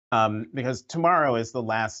because tomorrow is the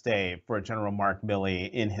last day for General Mark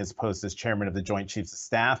Milley in his post as chairman of the Joint Chiefs of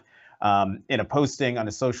Staff. In a posting on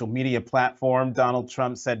a social media platform, Donald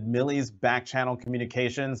Trump said Milley's back-channel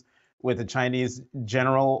communications with the Chinese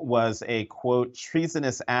general was a, quote,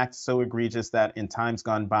 treasonous act so egregious that in times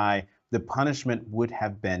gone by, the punishment would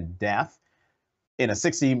have been death. In a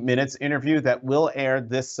 60 Minutes interview that will air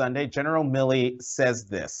this Sunday, General Milley says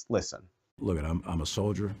this. Listen. Look, I'm a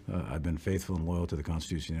soldier. I've been faithful and loyal to the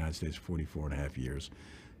Constitution of the United States for 44 and a half years.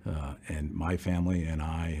 And my family and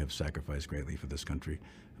I have sacrificed greatly for this country,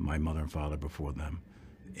 my mother and father before them.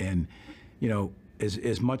 And, you know,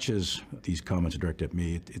 as much as these comments are directed at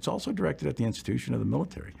me, it's also directed at the institution of the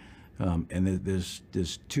military. And there's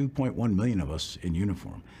 2.1 million of us in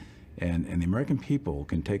uniform. And the American people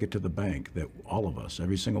can take it to the bank that all of us,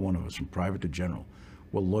 every single one of us, from private to general,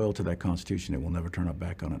 we're loyal to that Constitution and we'll never turn our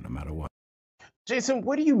back on it no matter what. Jason,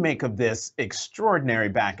 what do you make of this extraordinary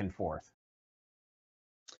back and forth?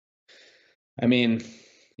 I mean,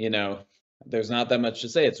 you know, there's not that much to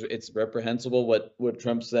say. It's reprehensible what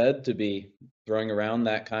Trump said, to be throwing around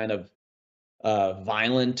that kind of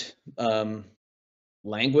violent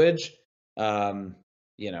language.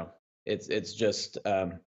 You know, it's just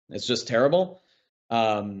terrible.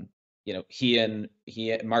 You know,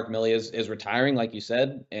 Mark Milley is retiring, like you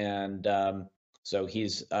said, and so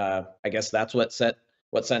he's I guess that's what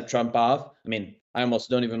sent Trump off. I mean, I almost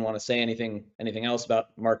don't even want to say anything else about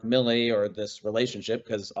Mark Milley or this relationship,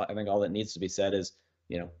 because I think all that needs to be said is,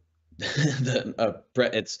 you know,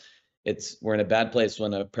 we're in a bad place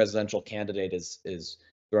when a presidential candidate is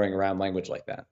throwing around language like that.